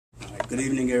Good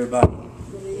evening, everybody.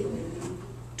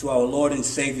 To our Lord and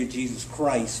Savior Jesus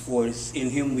Christ, for it's in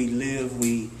him we live,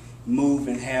 we move,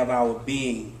 and have our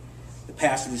being. The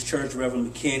pastor of this church,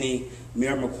 Reverend McKinney,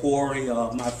 Mayor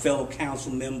McQuarrie, my fellow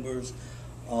council members,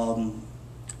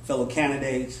 fellow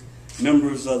candidates,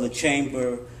 members of the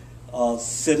chamber,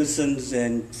 citizens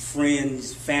and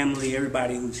friends, family,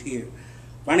 everybody who's here.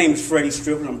 My name is Freddie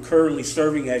Striplin. I'm currently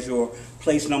serving as your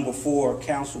place number 4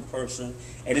 council person,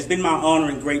 and it's been my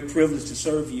honor and great privilege to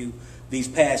serve you these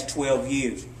past 12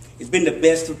 years. It's been the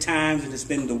best of times and it's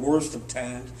been the worst of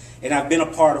times, and I've been a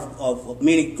part of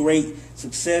many great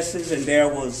successes, and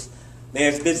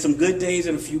there's been some good days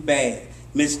and a few bad.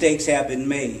 Mistakes have been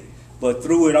made, but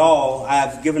through it all,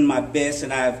 I've given my best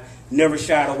and I've never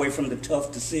shied away from the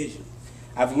tough decisions.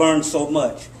 I've learned so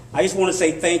much. I just want to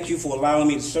say thank you for allowing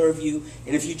me to serve you,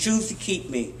 and if you choose to keep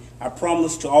me, I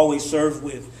promise to always serve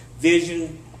with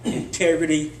vision,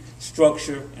 integrity,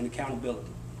 structure, and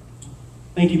accountability.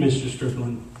 Thank you, Mr.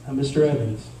 Striplin. Mr.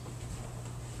 Evans.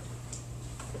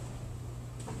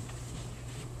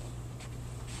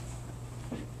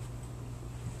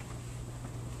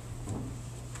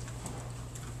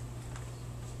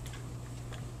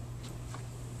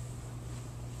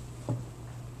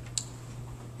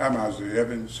 I'm Isaiah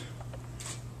Evans.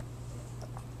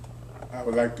 I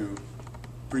would like to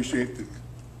appreciate the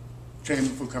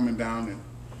chamber for coming down, and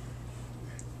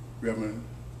Reverend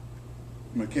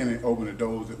McKinney opened the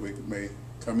doors that we may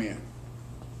come in.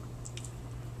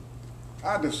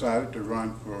 I decided to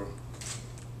run for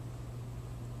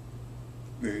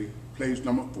the place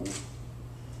number 4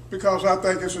 because I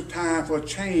think it's a time for a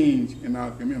change in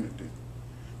our community.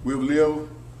 We've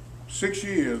lived 6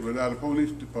 years without a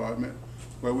police department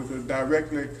where we could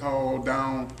directly call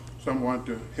down someone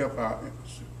to help our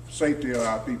safety of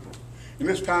our people. And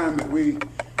it's time that we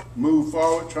move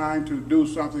forward trying to do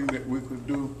something that we could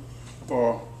do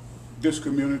for this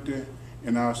community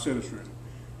and our citizenry.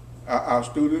 Our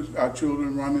students, our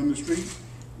children run in the street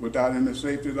without any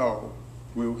safety at all.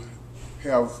 We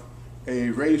have a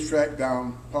racetrack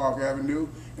down Park Avenue,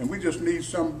 and we just need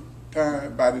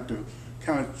somebody to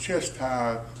kind of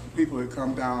chastise people that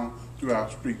come down through our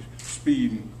streets,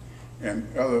 speeding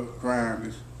and other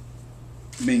crimes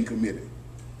being committed.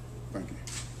 Thank you.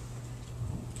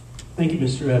 Thank you,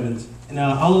 Mr. Evans. And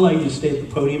I'll allow you to stay at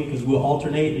the podium because we'll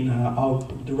alternate, and I'll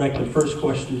direct the first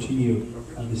question to you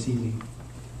this evening.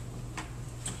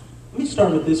 Let me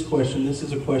start with this question. This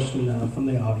is a question from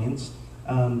the audience.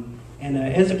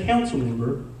 As a council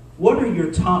member, what are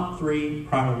your top 3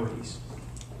 priorities?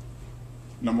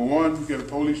 Number 1, get a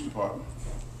police department.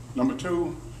 Number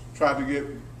 2, try to get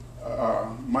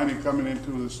money coming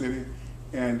into the city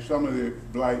and some of the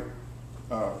blight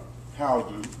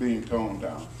houses being torn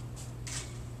down.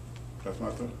 That's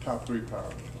my top 3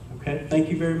 priorities. Okay, thank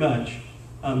you very much.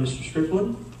 Mr.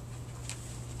 Striplin?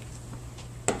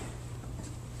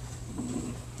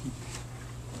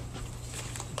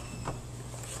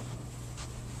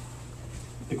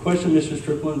 The question, Mr.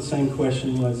 Striplin, the same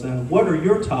question was, what are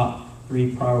your top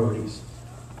 3 priorities?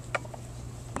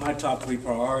 My top 3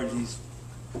 priorities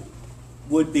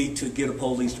would be to get a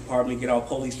police department, get our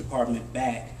police department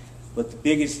back. But the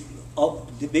biggest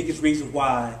reason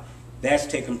why that's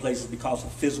taking place is because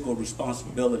of physical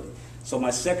responsibility. So my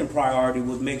second priority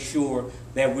would make sure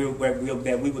that we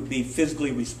would be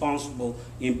physically responsible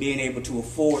in being able to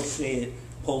afford said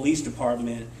police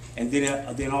department, and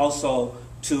then also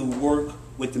to work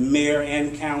with the mayor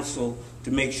and council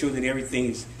to make sure that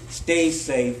everything stays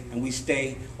safe and we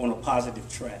stay on a positive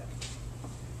track.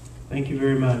 Thank you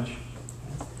very much.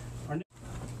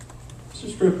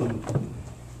 Mr. Striplin,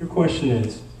 your question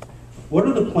is, what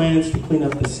are the plans to clean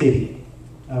up the city?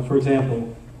 For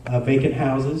example, vacant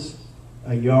houses,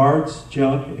 yards,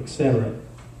 junk, etc.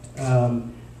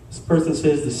 This person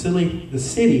says the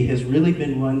city has really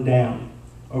been run down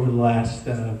over the last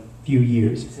few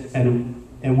years.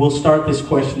 And we'll start this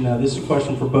question now. This is a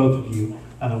question for both of you.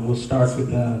 We'll start with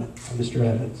Mr.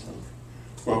 Evans.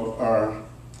 Well,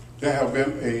 there have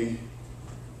been a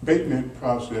abatement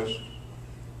process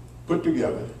put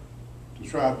together to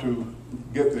try to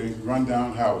get the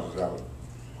rundown houses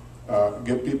out,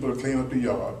 get people to clean up the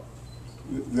yard.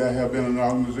 There have been an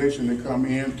organization that come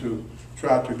in to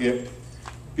try to get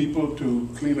people to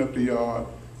clean up the yard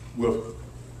with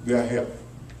their help.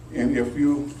 And if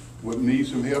you would need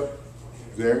some help,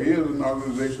 there is an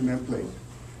organization in place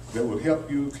that will help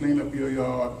you clean up your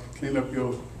yard, clean up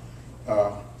your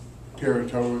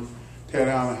territory, tear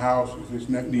down a house if it's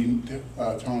not needing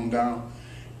torn down,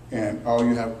 and all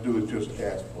you have to do is just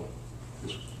ask for it.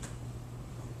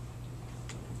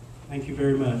 Thank you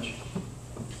very much.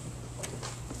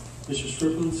 Mr.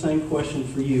 Striplin, same question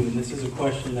for you, and this is a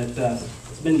question that has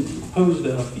been posed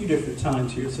a few different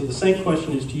times here. So the same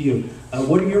question is to you.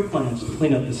 What are your plans to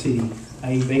clean up the city,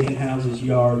 i.e. vacant houses,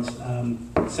 yards,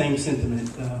 same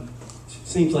sentiment?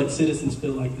 Seems like citizens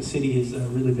feel like the city has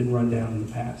really been run down in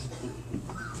the past.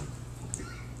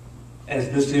 As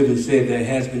Mr. Evans said, there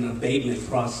has been an abatement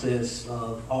process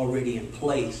already in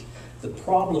place. The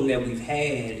problem that we've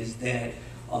had is that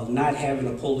not having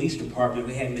a police department,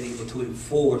 we haven't been able to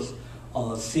enforce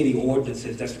city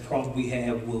ordinances. That's the problem we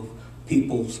have with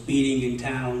people speeding in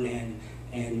town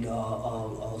and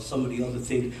some of the other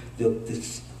things.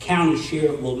 The county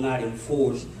sheriff will not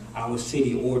enforce our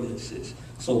city ordinances.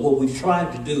 So what we've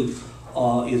tried to do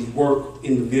is work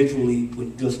individually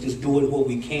with just doing what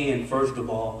we can. First of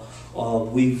all,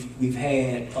 we've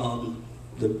had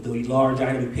the large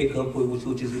item pickup,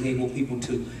 which has enabled people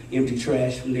to empty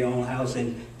trash from their own house,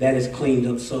 and that has cleaned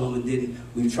up some. And then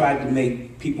we've tried to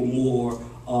make people more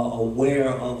aware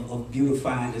of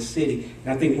beautifying the city.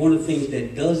 And I think one of the things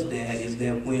that does that is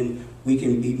that when we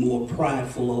can be more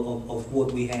prideful of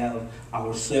what we have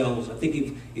ourselves. I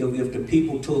think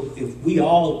if we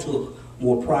all took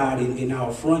more pride in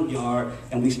our front yard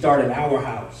and we started our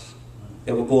house,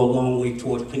 that will go a long way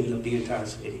towards cleaning up the entire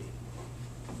city.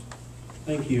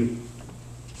 Thank you.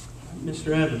 Mr.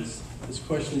 Evans, this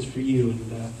question is for you.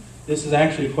 And this is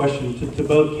actually a question to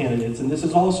both candidates, and this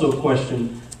is also a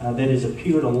question that has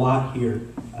appeared a lot here.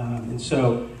 And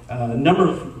so a number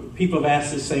of people have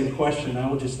asked the same question. I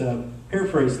will just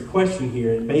paraphrase the question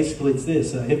here. And basically it's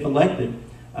this: if elected,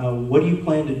 what do you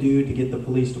plan to do to get the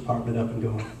police department up and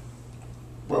going?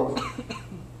 Well,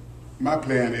 my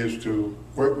plan is to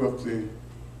work with the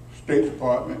State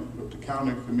Department, with the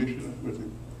county commissioner,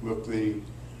 with the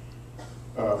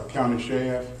county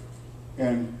sheriff,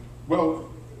 and, well,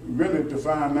 really to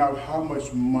find out how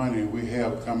much money we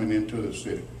have coming into the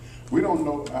city. We don't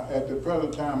know, at the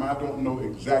present time, I don't know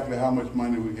exactly how much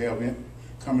money we have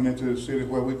coming into the city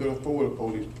where we could afford a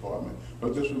police department.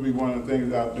 But this will be one of the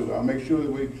things I'll do. I'll make sure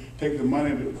that we take the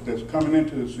money that's coming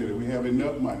into the city. We have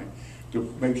enough money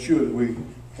to make sure that we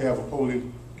have a police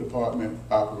department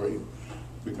operating.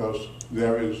 Because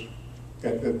there is,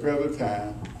 at the present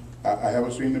time, I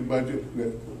haven't seen the budget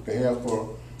that they have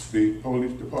for the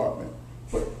police department,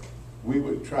 but we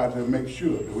would try to make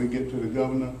sure that we get to the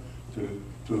governor, to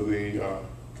the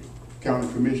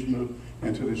county commissioner,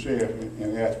 and to the sheriff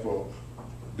and ask for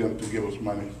them to give us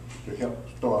money to help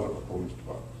start up a police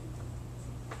department.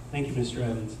 Thank you, Mr.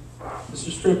 Evans.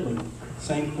 Mr. Striplin,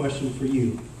 same question for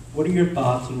you. What are your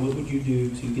thoughts and what would you do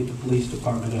to get the police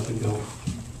department up and going?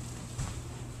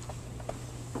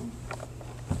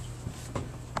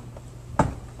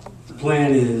 The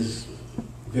plan is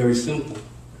very simple.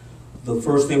 The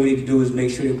first thing we need to do is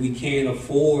make sure that we can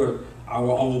afford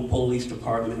our own police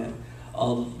department.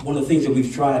 One of the things that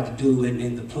we've tried to do,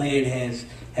 and the plan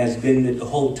has been that the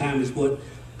whole time, is what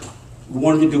we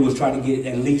wanted to do was try to get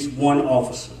at least one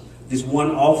officer. This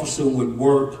one officer would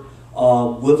work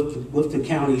with the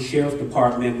county sheriff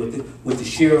department, with the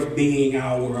sheriff being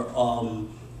our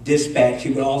dispatch. He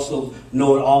would also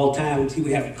know at all times, he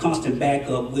would have constant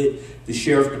backup with the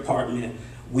sheriff department.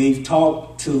 We've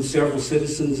talked to several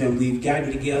citizens and we've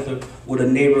gotten together with a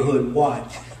neighborhood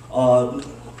watch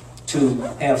to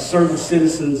have certain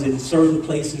citizens in certain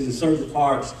places, in certain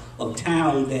parts of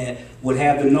town that would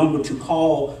have the number to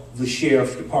call the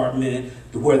sheriff's department,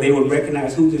 to where they would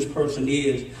recognize who this person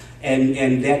is.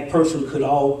 And that person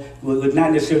would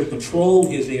not necessarily patrol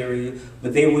his area,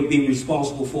 but they would be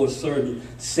responsible for a certain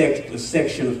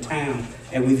section of town.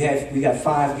 And we got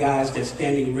 5 guys that's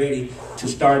standing ready to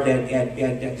start that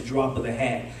at the drop of the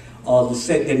hat.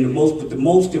 The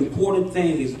most important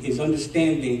thing is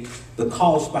understanding the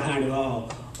cost behind it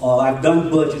all. I've done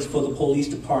budgets for the police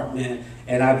department,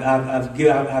 and I've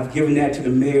given that to the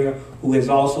mayor, who has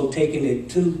also taken it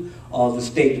to the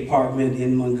State Department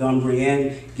in Montgomery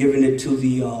and given it to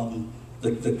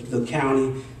the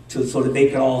county so that they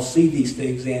can all see these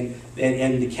things. And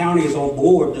the county is on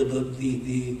board.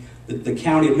 The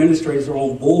county administrators are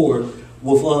on board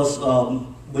with us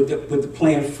with the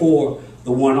plan for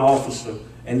the one officer,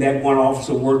 and that one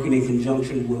officer working in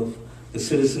conjunction with the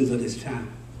citizens of this town.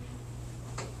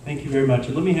 Thank you very much.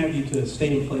 And let me have you to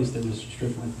stay in place there, Mr.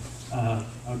 Striplin.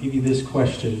 I'll give you this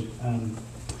question.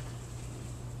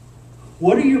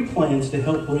 What are your plans to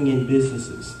help bring in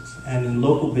businesses and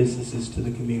local businesses to the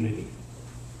community?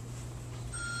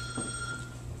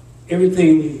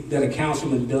 Everything that a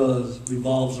councilman does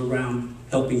revolves around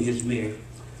helping his mayor.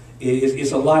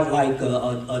 It's a lot like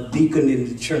a deacon in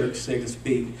the church, so to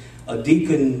speak. A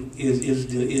deacon is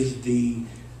the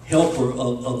helper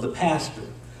of the pastor.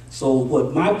 So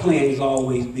what my plan has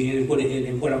always been,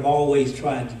 and what I've always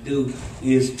tried to do,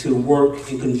 is to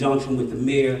work in conjunction with the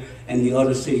mayor and the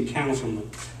other city councilmen.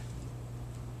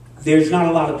 There's not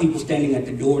a lot of people standing at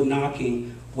the door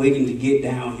knocking, waiting to get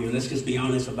down here. Let's just be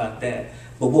honest about that.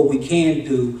 But what we can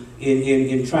do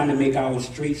in trying to make our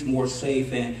streets more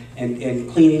safe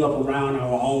and cleaning up around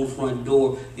our own front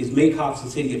door is make Hobson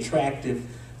City attractive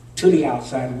to the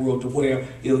outside world, to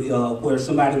where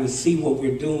somebody would see what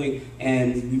we're doing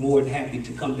and be more than happy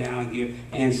to come down here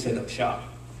and set up shop.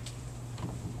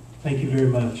 Thank you very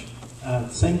much.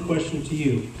 Same question to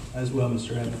you as well,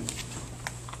 Mr. Evans.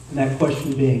 And that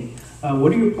question being,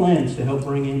 what are your plans to help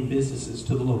bring in businesses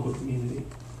to the local community?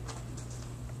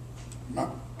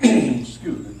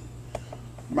 Excuse me.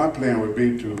 My plan would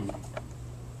be to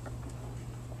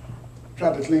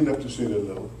try to clean up the city a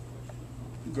little.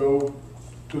 Go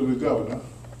to the governor,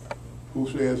 who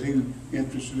says he's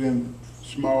interested in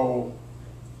small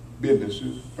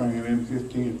businesses, bringing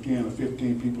in 10 or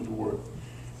 15 people to work,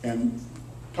 and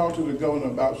talk to the governor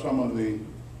about some of the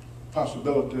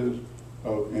possibilities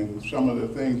and some of the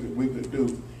things that we could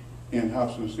do in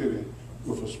Hobson City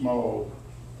with a small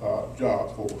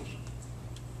job force.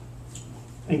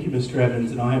 Thank you, Mr.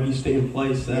 Evans, and I'll have you stay in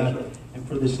place and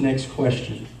for this next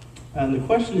question. And the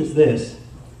question is this: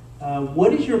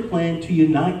 what is your plan to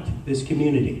unite this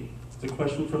community? It's a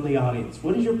question from the audience.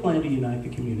 What is your plan to unite the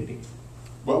community?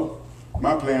 Well,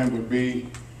 my plan would be,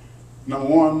 number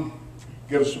one,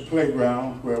 get us a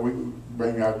playground where we can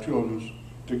bring our children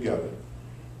together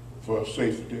for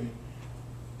safety.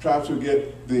 Try to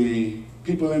get the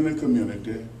people in the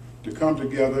community to come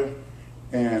together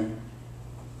and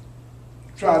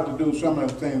try to do some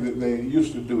of the things that they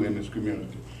used to do in this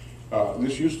community.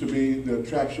 This used to be the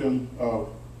attraction of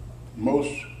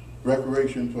most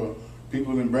recreation for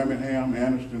people in Birmingham,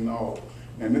 Anniston, and all.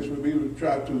 And this would be to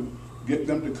try to get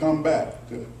them to come back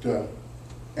to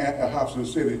Hobson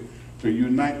City to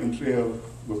unite themselves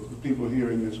with the people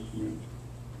here in this community.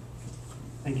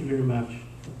 Thank you very much.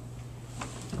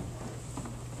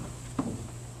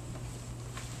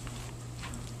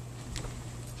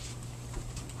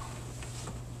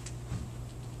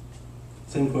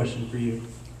 Same question for you.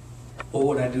 What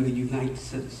would I do to unite the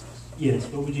citizens? Yes,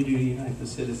 what would you do to unite the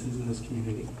citizens in this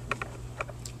community?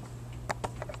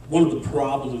 One of the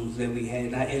problems that we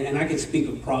had, and I can speak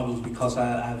of problems because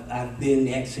I've been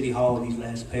at City Hall these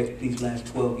last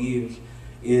 12 years,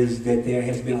 is that there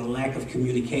has been a lack of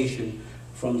communication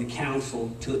from the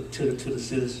council to the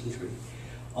citizenry.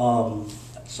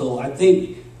 So I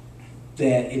think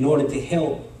that in order to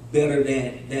help better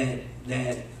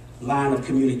that line of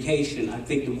communication, I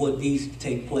think that what needs to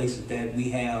take place is that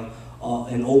we have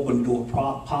an open door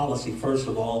policy, first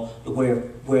of all,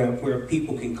 where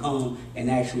people can come and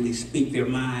actually speak their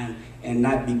mind and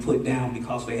not be put down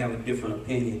because they have a different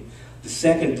opinion. The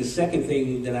second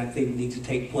thing that I think needs to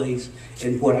take place,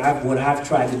 and what I've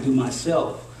tried to do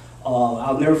myself,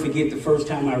 I'll never forget the first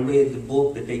time I read the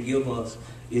book that they give us,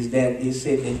 is that it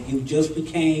said that you just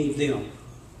became them.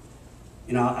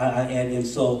 You know, and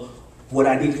so what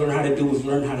I need to learn how to do is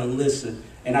learn how to listen.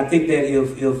 And I think that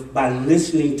if by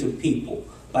listening to people,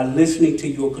 by listening to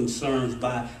your concerns,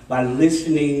 by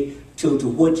listening to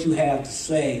what you have to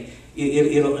say,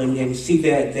 it'll and see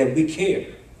that we care.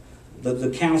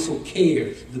 The council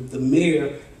cares, the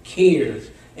mayor cares,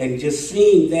 and just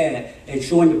seeing that and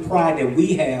showing the pride that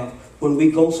we have when we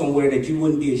go somewhere that you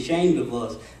wouldn't be ashamed of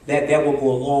us, that will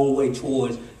go a long way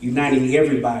towards uniting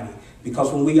everybody.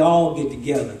 Because when we all get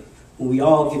together,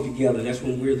 that's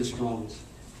when we're the strongest.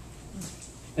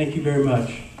 Thank you very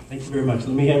much. Thank you very much.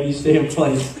 Let me have you stay in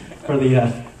place for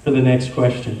the next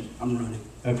question. I'm running.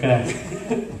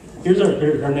 Okay. Here's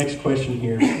our next question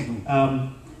here.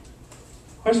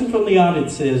 Question from the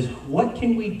audience says, what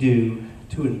can we do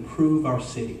to improve our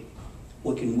city?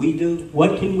 What can we do?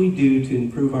 What can we do to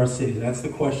improve our city? That's the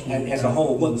question. As a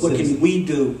whole, what can we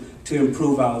do to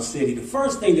improve our city? The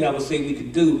first thing that I would say we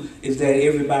could do is that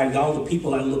everybody, all the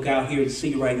people I look out here to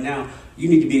see right now, you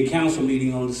need to be a council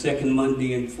meeting on the second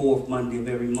Monday and fourth Monday of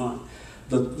every month.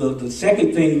 The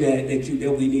second thing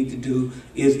that we need to do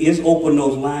is open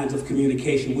those lines of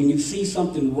communication. When you see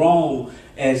something wrong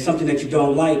and something that you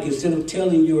don't like, instead of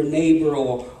telling your neighbor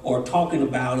or talking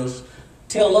about us,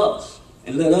 tell us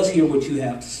and let us hear what you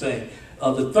have to say.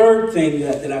 The third thing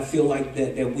that I feel like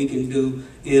that we can do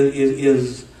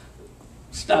is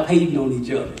stop hating on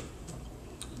each other.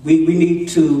 We need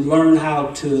to learn how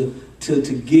to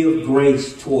give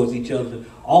grace towards each other.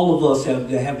 All of us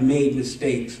have made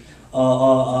mistakes.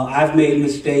 I've made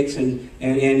mistakes, and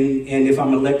if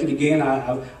I'm elected again,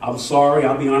 I'm sorry.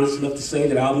 I'll be honest enough to say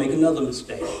that I'll make another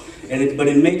mistake. But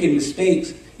in making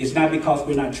mistakes, It's not because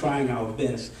we're not trying our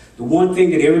best. The one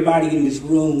thing that everybody in this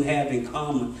room have in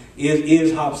common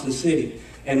is Hobson City.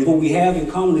 And what we have in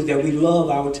common is that we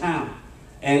love our town.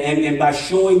 And by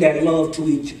showing that love to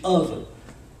each other,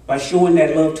 by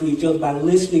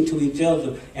listening to each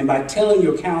other, and by telling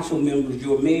your council members,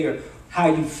 your mayor,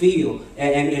 how you feel,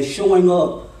 and showing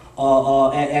up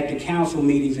at the council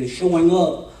meetings and showing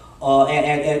up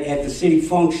at the city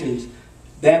functions,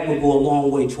 that will go a long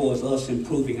way towards us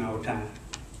improving our town.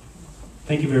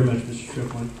 Thank you very much, Mr.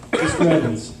 Striplin. Mr.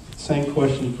 Evans, same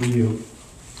question for you.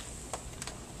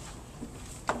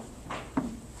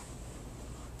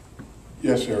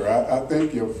 Yes, sir. I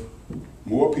think if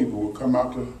more people will come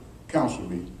out to council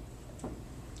meeting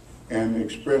and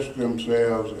express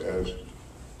themselves as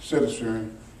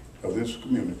citizens of this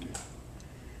community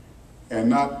and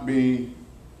not be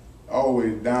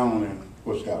always down in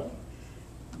what's happening,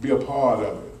 be a part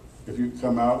of it. If you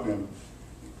come out and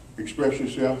express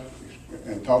yourself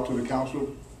and talk to the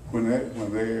council when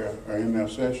they are in their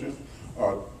session,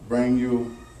 or bring your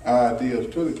ideas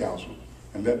to the council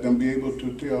and let them be able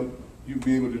to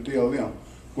tell them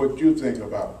what you think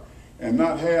about, and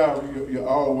not have you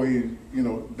always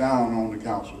down on the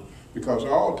council, because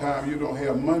all the time you don't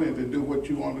have money to do what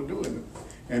you want to do in it.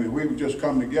 And if we would just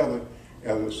come together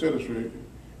as a citizenry,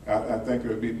 I think it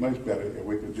would be much better if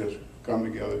we could just come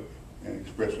together and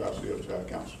express ourselves to our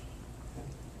council.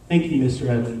 Thank you, Mr.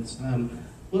 Evans.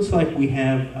 Looks like we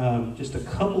have just a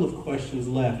couple of questions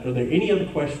left. Are there any other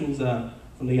questions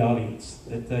from the audience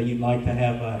that you'd like to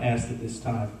have asked at this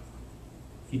time?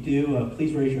 If you do,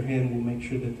 please raise your hand and we'll make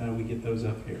sure that we get those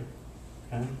up here.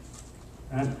 Okay?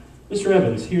 All right. Mr.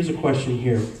 Evans, here's a question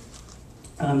here.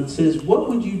 It says, what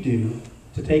would you do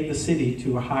to take the city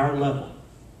to a higher level?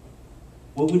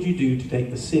 What would you do to take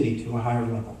the city to a higher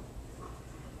level?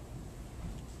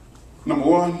 Number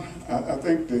one, I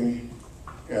think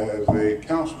as a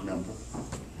council member,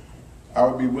 I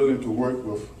would be willing to work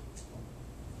with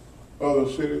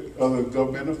other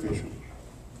government officials.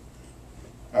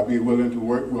 I'd be willing to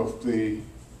work with the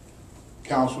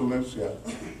council itself,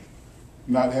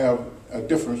 not have a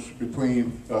difference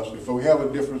between us. If we have a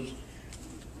difference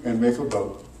and make a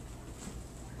vote,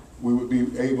 we would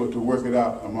be able to work it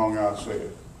out among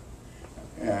ourselves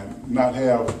and not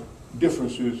have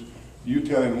differences, you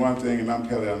telling one thing and I'm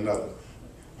telling another.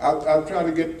 I'll try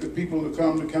to get the people to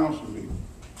come to council meeting.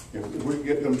 If we can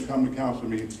get them to come to council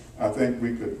meeting, I think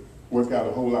we could work out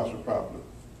a whole lot of problems.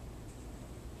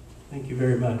 Thank you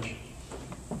very much.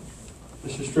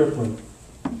 Mr. Striplin.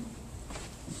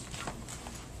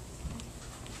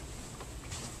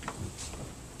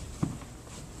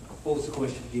 What was the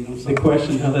question again? I'm sorry. The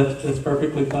question, no, that's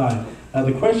perfectly fine.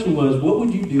 The question was, what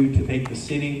would you do to take the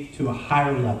city to a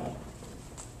higher level?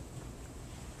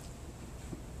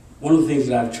 One of the things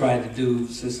that I've tried to do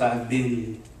since I've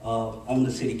been on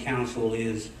the city council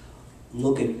is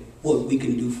look at what we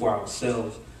can do for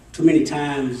ourselves. Too many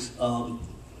times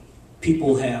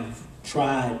people have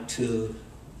tried to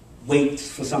wait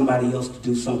for somebody else to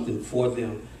do something for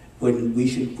them when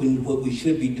what we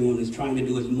should be doing is trying to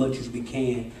do as much as we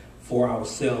can for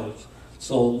ourselves.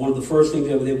 So one of the first things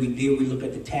that we did, we looked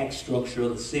at the tax structure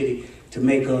of the city to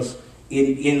make us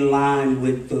in line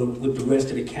with the rest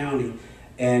of the county.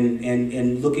 And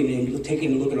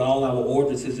taking a look at all our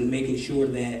ordinances and making sure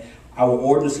that our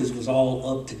ordinances was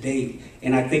all up to date.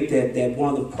 And I think that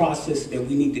one of the processes that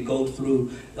we need to go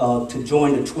through to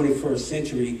join the 21st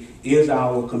century is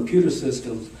our computer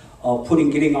systems,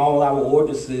 getting all our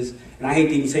ordinances, and I hate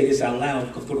to even say this out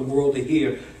loud for the world to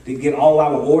hear, to get all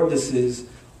our ordinances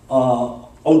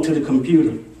onto the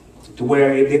computer, to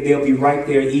where they'll be right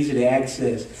there, easy to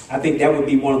access. I think that would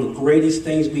be one of the greatest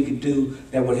things we could do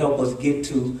that would help us get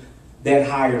to that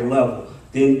higher level.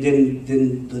 Then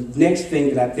the next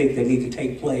thing that I think that needs to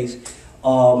take place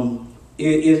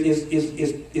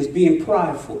is being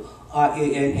prideful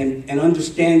and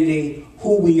understanding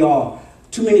who we are.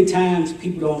 Too many times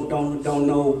people don't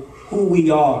know who we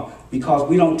are because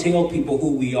we don't tell people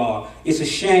who we are. It's a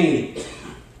shame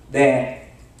that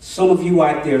some of you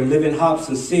out there live in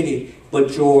Hobson City,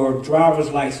 but your driver's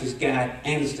license got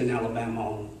Anniston, Alabama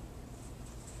on it.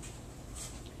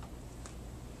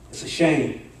 It's a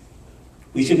shame.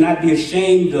 We should not be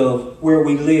ashamed of where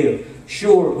we live.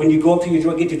 Sure, when you go up to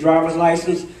get your driver's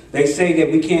license, they say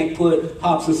that we can't put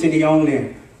Hobson City on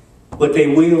there, but they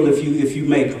will if you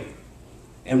make them.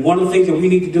 And one of the things that we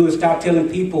need to do is stop telling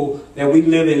people that we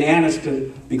live in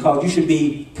Anniston, because you should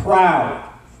be proud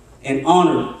and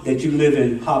honored that you live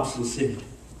in Hobson City.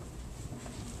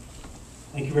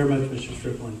 Thank you very much, Mr.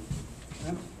 Striplin.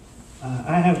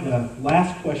 I have the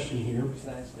last question here.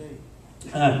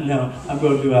 No, I'm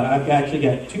going to. I've actually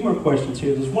got two more questions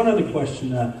here. There's one other question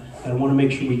that I want to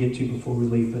make sure we get to before we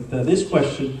leave. But this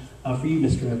question for you,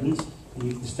 Mr. Evans, and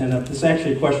you can stand up. This is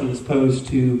actually a question that's posed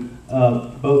to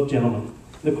both gentlemen.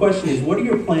 The question is, what are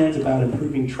your plans about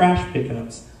improving trash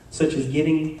pickups, such as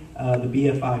getting the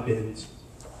BFI bins?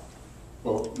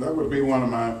 Well, that would be one of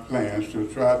my plans, to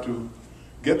try to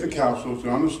get the council to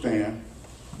understand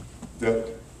that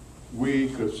we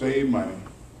could save money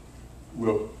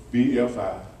with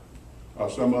BFI or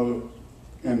some other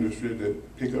industry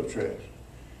that pick up trash,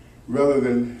 rather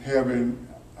than having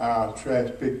our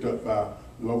trash picked up by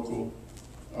local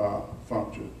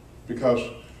function. Because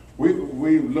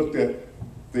we looked at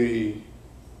the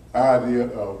idea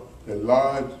of the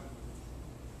large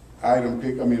item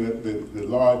the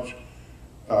large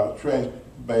trash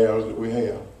bales that we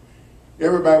have.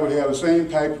 Everybody would have the same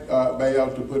type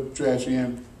bale to put trash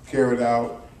in, carry it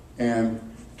out, and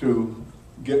to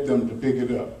get them to pick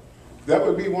it up. That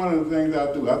would be one of the things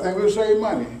I'll do. I think we'll save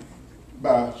money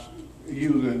by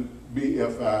using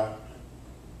BFI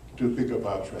to pick up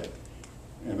our trash.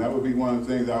 And that would be one of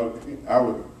the things I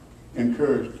would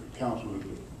encourage the council to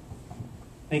do.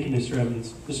 Thank you, Mr.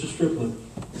 Evans. Mr. Striplin,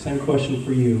 same question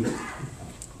for you.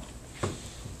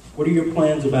 What are your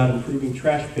plans about improving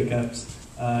trash pickups,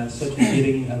 such as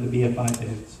getting the BFI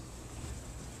bins?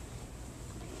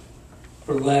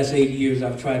 For the last 8 years,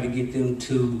 I've tried to get them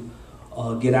to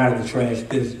get out of the trash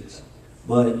business.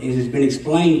 But it has been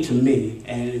explained to me,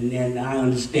 and I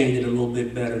understand it a little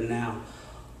bit better now.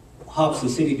 Hobson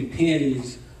City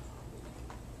depends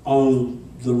on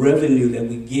the revenue that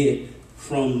we get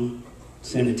from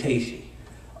sanitation.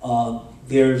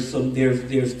 There's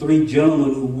 3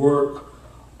 gentlemen who work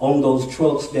on those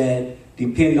trucks that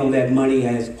depend on that money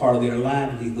as part of their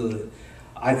livelihood.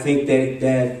 I think that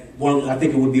I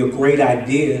think it would be a great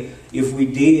idea if we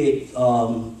did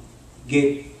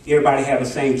get everybody have the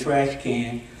same trash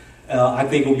can. I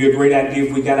think it would be a great idea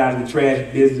if we got out of the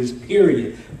trash business,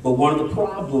 period. But one of the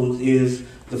problems is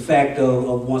the fact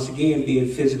of once again, being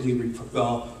physically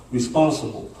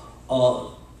responsible.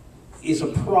 It's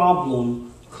a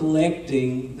problem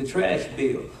collecting the trash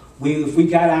bill. If we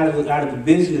got out of the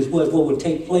business, what would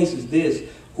take place is this: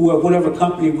 whatever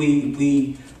company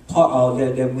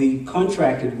that we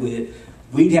contracted with,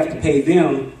 we'd have to pay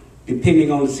them depending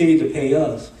on the city to pay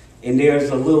us. And there's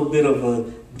a little bit of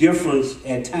a difference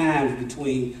at times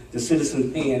between the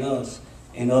citizen paying us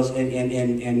and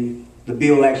the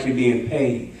bill actually being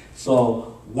paid.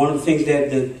 So one of the things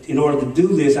that in order to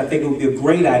do this, I think it would be a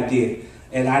great idea.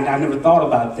 And I never thought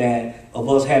about that, of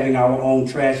us having our own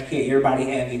trash can, everybody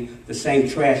having the same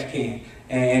trash can,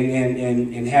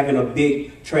 and having a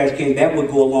big trash can. That would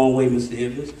go a long way, Mr.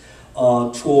 Evans,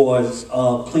 towards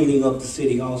cleaning up the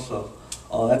city also.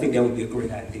 I think that would be a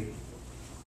great idea.